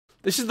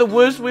This is the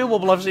worst wheel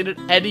wobble I've seen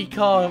in any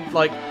car,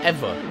 like,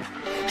 ever.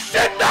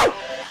 Shit, no!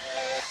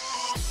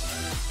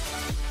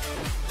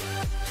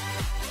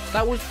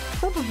 That was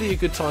probably a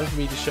good time for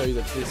me to show you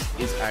that this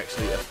is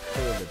actually a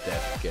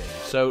permadeath game.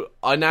 So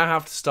I now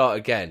have to start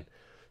again.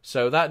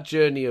 So that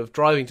journey of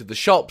driving to the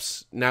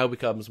shops now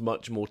becomes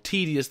much more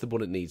tedious than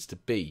what it needs to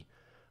be.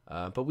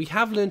 But we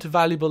have learned a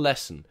valuable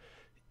lesson.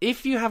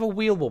 If you have a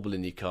wheel wobble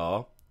in your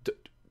car,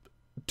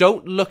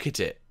 don't look at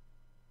it.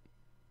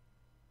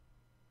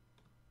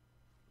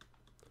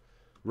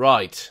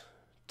 Right.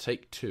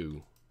 Take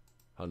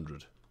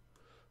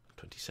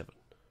 227.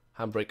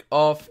 Handbrake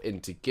off,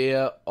 into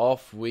gear,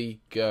 off we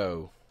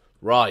go.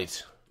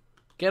 Right.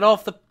 Get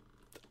off the...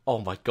 Oh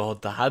my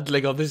god, the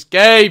handling on this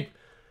game!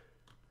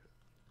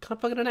 Can I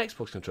plug in an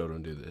Xbox controller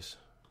and do this?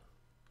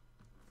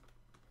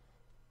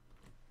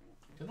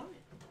 Can I?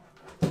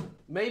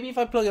 Maybe if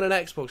I plug in an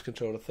Xbox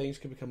controller, things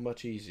can become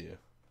much easier.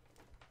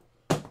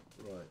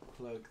 Right,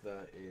 plug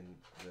that in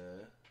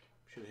there.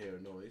 Should hear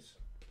a noise.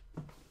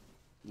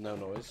 No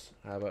noise.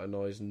 How about a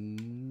noise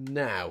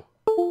now?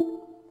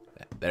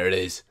 There it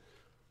is.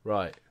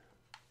 Right.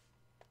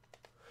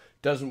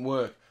 Doesn't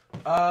work.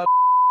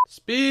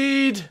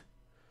 Speed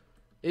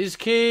is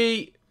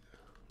key.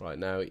 Right,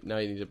 now you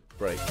need a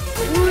brake.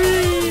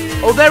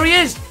 Oh, there he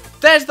is!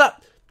 There's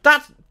that...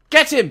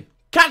 Get him!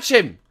 Catch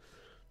him!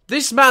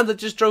 This man that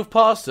just drove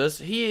past us,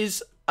 he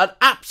is an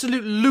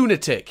absolute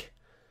lunatic.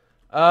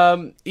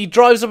 He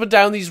drives up and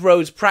down these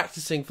roads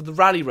practicing for the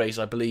rally race,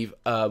 I believe,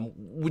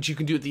 which you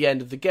can do at the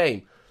end of the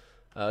game.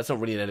 It's not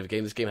really an end of the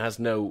game. This game has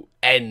no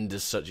end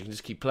as such. You can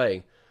just keep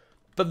playing.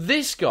 But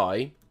this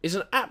guy is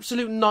an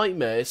absolute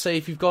nightmare. Say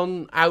if you've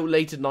gone out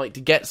late at night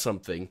to get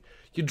something,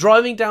 you're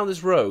driving down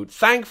this road.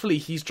 Thankfully,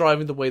 he's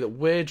driving the way that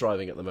we're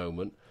driving at the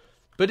moment.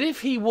 But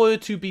if he were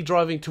to be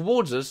driving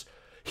towards us,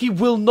 he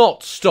will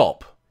not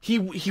stop. He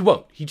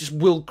won't. He just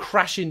will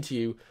crash into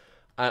you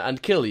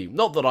and kill you.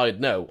 Not that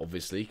I'd know,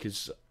 obviously,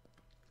 because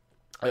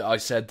I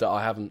said that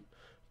I haven't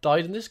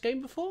died in this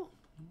game before.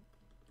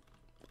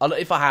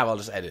 If I have, I'll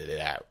just edit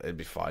it out. It'll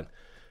be fine.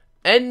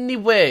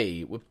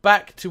 Anyway, we're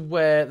back to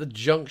where the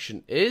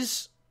junction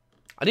is.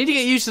 I need to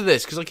get used to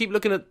this, because I keep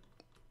looking at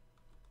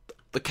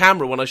the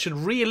camera when I should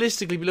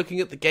realistically be looking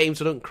at the game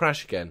so I don't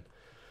crash again.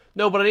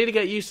 No, but I need to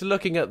get used to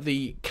looking at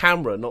the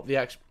camera, not the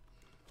actual...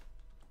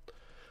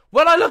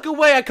 When I look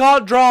away, I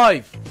can't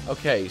drive!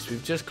 Okay, so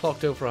we've just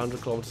clocked over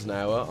 100 kilometers an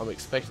hour. I'm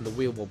expecting the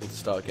wheel wobble to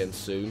start again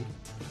soon.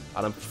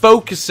 And I'm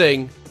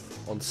focusing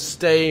on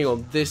staying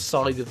on this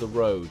side of the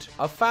road.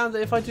 I've found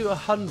that if I do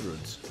 100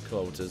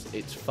 kilometers,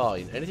 it's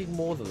fine. Anything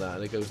more than that,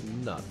 and it goes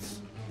nuts.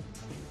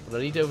 But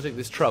I need to overtake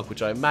this truck,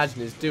 which I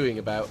imagine is doing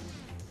about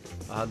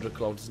 100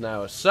 kilometers an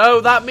hour.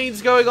 So that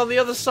means going on the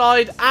other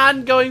side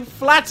and going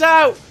flat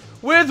out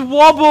with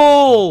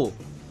Wobble!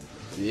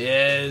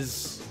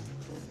 Yes!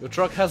 Your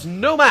truck has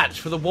no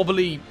match for the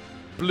wobbly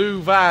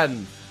blue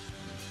van.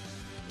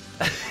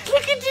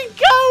 Look at it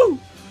go!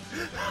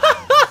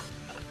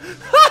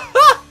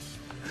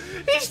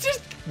 It's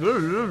just...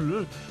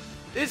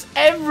 It's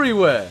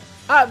everywhere.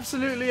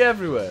 Absolutely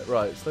everywhere.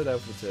 Right, slow down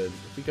for the turn.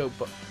 If we go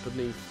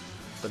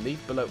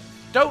beneath, below...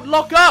 Don't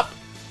lock up!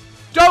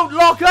 Don't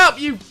lock up,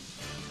 you...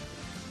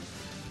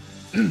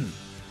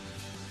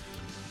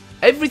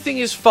 Everything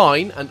is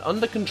fine and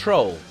under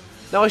control.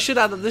 Now, I should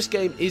add that this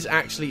game is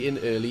actually in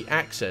early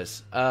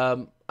access.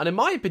 And in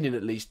my opinion,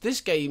 at least, this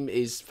game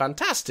is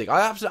fantastic.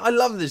 I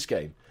love this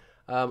game.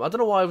 I don't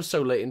know why I was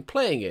so late in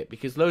playing it,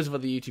 because loads of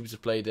other YouTubers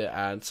have played it,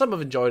 and some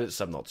have enjoyed it,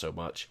 some not so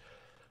much.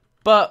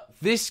 But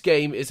this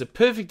game is a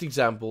perfect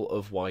example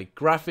of why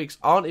graphics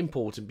aren't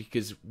important,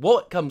 because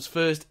what comes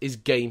first is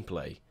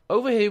gameplay.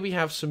 Over here we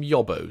have some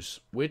yobbos,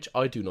 which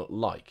I do not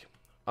like.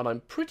 And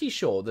I'm pretty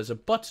sure there's a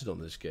button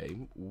on this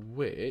game,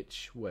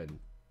 which, when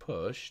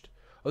pushed...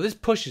 Oh, this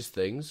pushes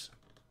things.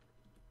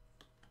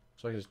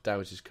 So I can just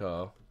damage his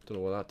car. Don't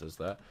know why that does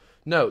that.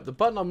 No, the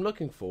button I'm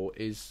looking for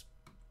is...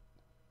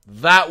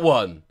 that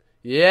one!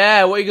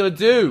 Yeah, what are you gonna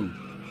do?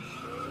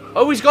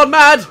 Oh, he's gone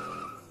mad!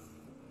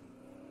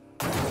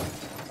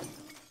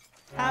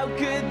 How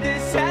could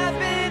this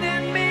happen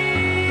to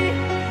me?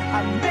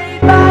 I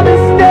made my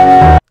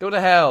mistake! Go to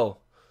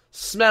hell.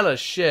 Smell of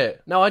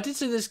shit. Now, I did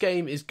say this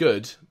game is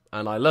good,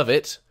 and I love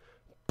it,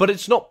 but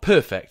it's not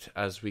perfect,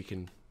 as we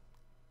can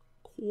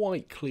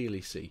quite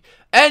clearly see.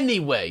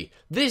 Anyway,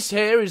 this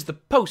here is the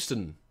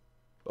poster,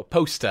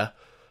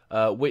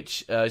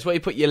 which is where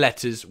you put your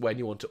letters when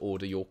you want to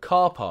order your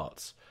car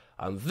parts.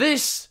 And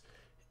this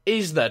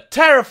is the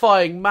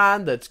terrifying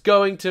man that's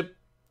going to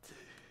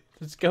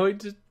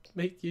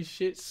make you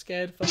shit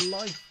scared for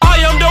life. I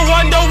am the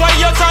one, the way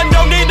your son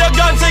don't need a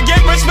gun to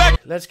get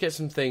respect. Let's get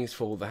some things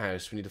for the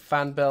house. We need a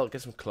fan belt,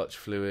 get some clutch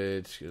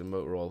fluid, get a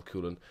motor oil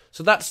coolant.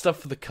 So that's stuff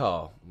for the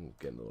car. I'm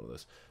getting all of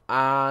this.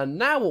 And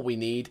now what we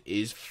need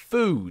is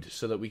food,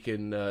 so that we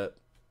can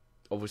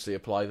obviously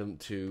apply them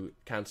to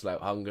cancel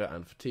out hunger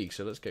and fatigue.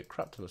 So let's get a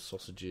crap ton of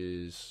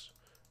sausages,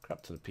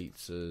 crap ton of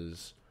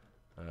pizzas,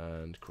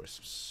 and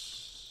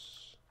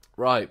crisps.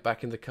 Right,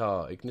 back in the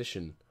car.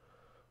 Ignition.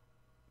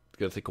 It's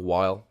going to take a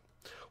while.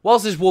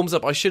 whilst this warms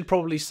up, I should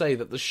probably say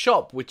that the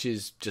shop, which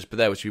is just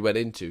there, which we went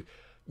into,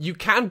 you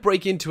can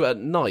break into it at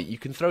night. You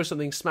can throw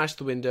something, smash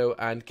the window,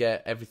 and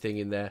get everything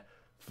in there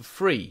for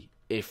free,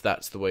 if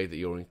that's the way that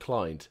you're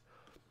inclined.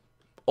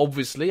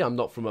 Obviously, I'm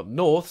not from up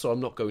north, so I'm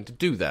not going to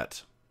do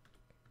that.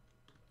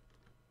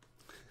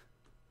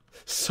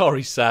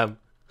 Sorry, Sam.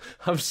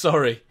 I'm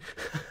sorry.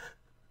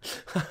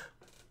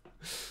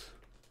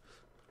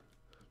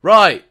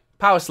 Right,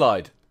 power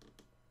slide.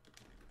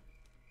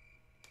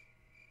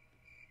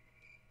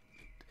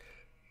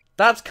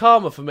 That's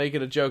karma for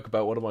making a joke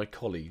about one of my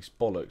colleagues.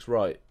 Bollocks.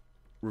 Right.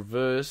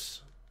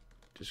 Reverse.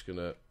 Just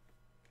gonna...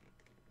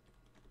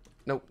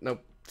 No, no.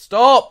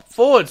 Stop!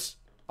 Forwards!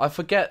 I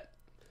forget.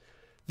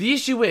 The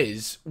issue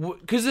is,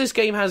 because this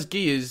game has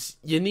gears,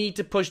 you need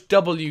to push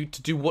W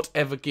to do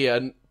whatever gear,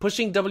 and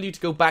pushing W to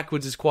go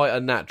backwards is quite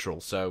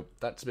unnatural, so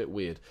that's a bit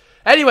weird.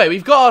 Anyway,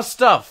 we've got our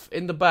stuff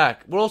in the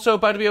back. We're also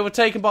about to be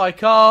overtaken by a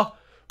car.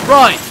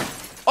 Right!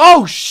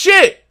 Oh,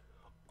 shit!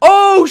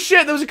 Oh,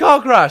 shit, there was a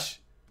car crash!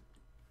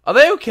 Are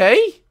they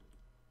okay?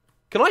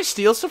 Can I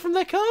steal stuff from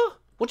their car?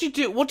 What do you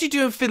do? What do you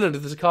do in Finland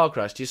if there's a car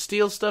crash? Do you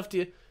steal stuff?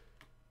 Do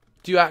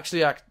you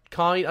actually act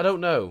kind? I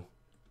don't know.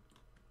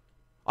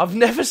 I've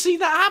never seen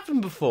that happen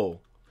before.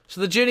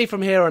 So the journey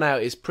from here on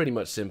out is pretty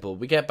much simple.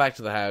 We get back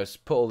to the house,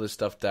 put all this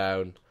stuff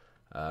down,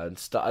 and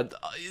start.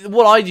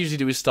 What I usually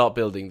do is start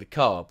building the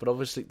car. But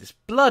obviously, this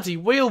bloody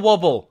wheel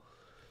wobble.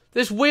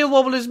 This wheel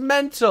wobble is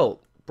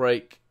mental.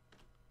 Brake.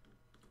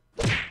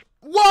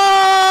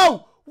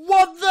 Whoa!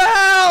 What the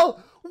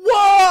hell?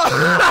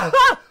 Whoa!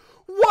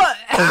 What?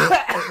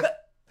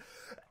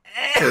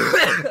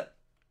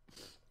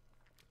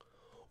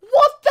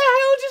 What the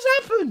hell just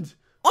happened?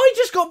 I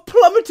just got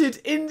plummeted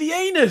in the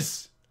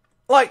anus.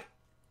 Like,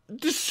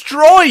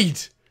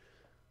 destroyed.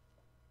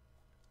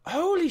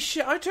 Holy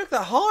shit, I took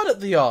that hard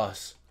at the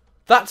arse.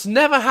 That's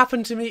never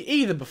happened to me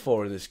either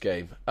before in this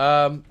game.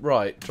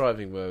 Right,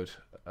 driving mode.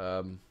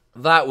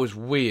 That was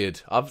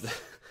weird.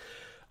 I've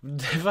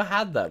never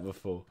had that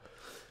before.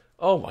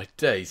 Oh my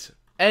days.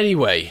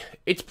 Anyway,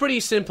 it's pretty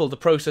simple, the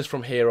process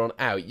from here on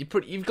out.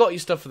 You've got your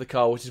stuff for the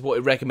car, which is what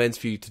it recommends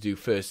for you to do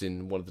first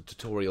in one of the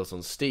tutorials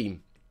on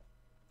Steam.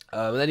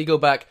 And then you go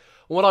back.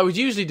 What I would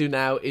usually do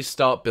now is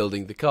start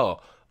building the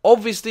car.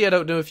 Obviously, I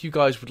don't know if you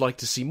guys would like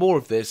to see more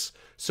of this.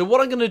 So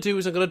what I'm going to do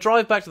is I'm going to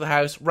drive back to the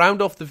house,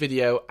 round off the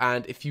video,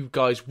 and if you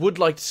guys would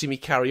like to see me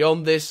carry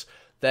on this,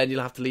 then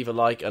you'll have to leave a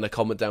like and a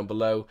comment down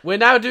below. We're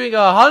now doing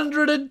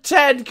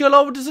 110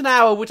 kilometers an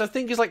hour, which I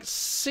think is like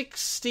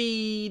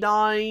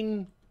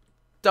 69...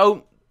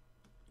 Don't.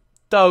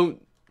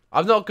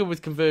 I'm not good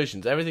with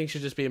conversions. Everything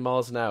should just be in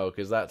miles an hour,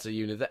 because that's a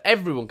unit that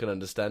everyone can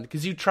understand,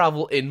 because you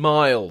travel in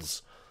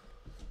miles.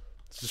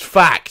 It's just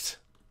fact.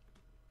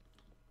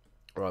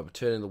 Right, we're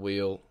turning the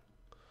wheel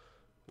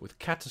with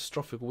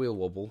catastrophic wheel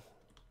wobble.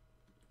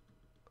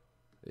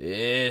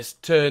 Yes,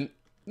 turn.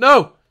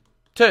 No!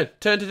 Turn.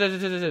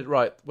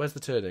 Right, where's the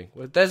turning?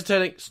 There's the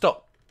turning.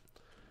 Stop.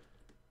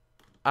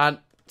 And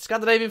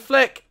Scandinavian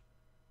flick.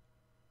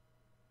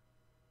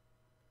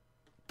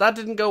 That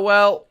didn't go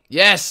well.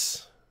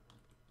 Yes!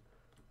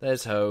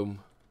 There's home.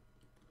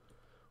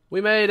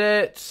 We made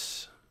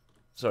it!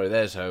 Sorry,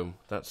 there's home.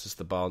 That's just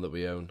the barn that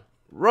we own.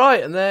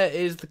 Right, and there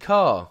is the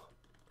car.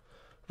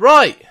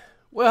 Right!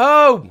 We're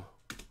home!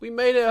 We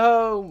made it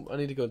home! I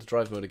need to go into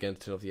drive mode again to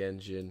turn off the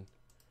engine.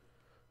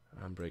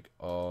 Handbrake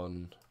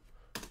on.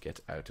 Get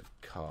out of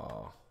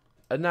car.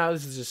 And now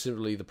this is just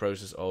simply the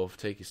process of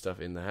taking stuff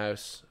in the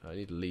house. I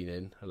need to lean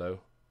in.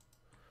 Hello.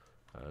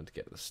 And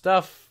get the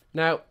stuff.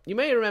 Now, you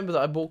may remember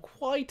that I bought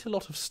quite a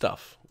lot of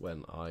stuff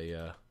when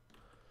I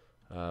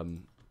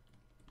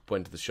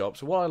went to the shop.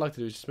 So what I like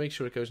to do is just make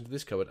sure it goes into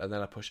this cupboard, and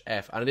then I push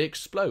F, and it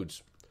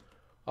explodes.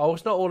 Oh,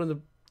 it's not all in the...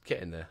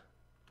 Get in there.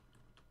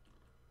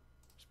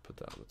 Just put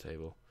that on the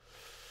table.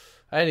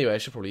 Anyway, I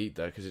should probably eat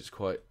that, because it's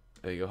quite...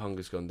 There you go,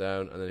 hunger's gone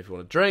down. And then if you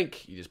want a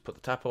drink, you just put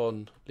the tap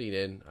on, lean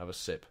in, have a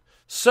sip.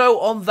 So,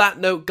 on that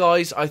note,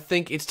 guys, I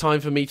think it's time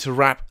for me to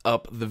wrap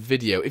up the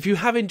video. If you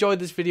have enjoyed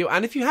this video,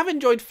 and if you have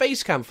enjoyed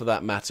Facecam for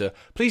that matter,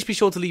 please be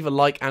sure to leave a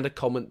like and a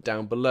comment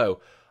down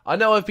below. I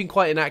know I've been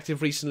quite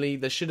inactive recently.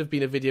 There should have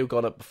been a video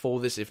gone up before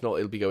this. If not,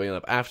 it'll be going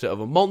up after, of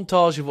a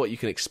montage of what you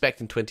can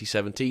expect in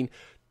 2017.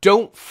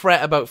 Don't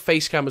fret about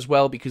Facecam as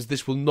well, because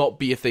this will not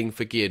be a thing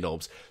for gear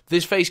knobs.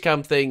 This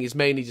Facecam thing is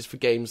mainly just for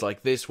games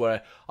like this,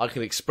 where I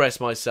can express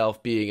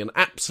myself being an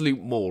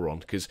absolute moron,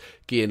 because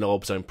gear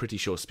knobs, I'm pretty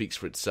sure, speaks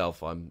for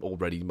itself. I'm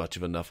already much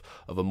of enough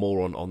of a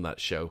moron on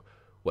that show,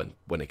 when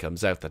it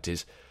comes out, that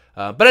is.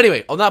 But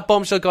anyway, on that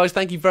bombshell, guys,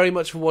 thank you very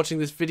much for watching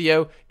this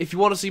video. If you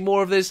want to see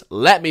more of this,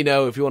 let me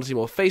know. If you want to see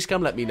more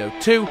Facecam, let me know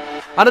too.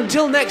 And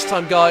until next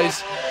time,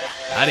 guys,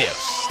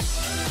 adios.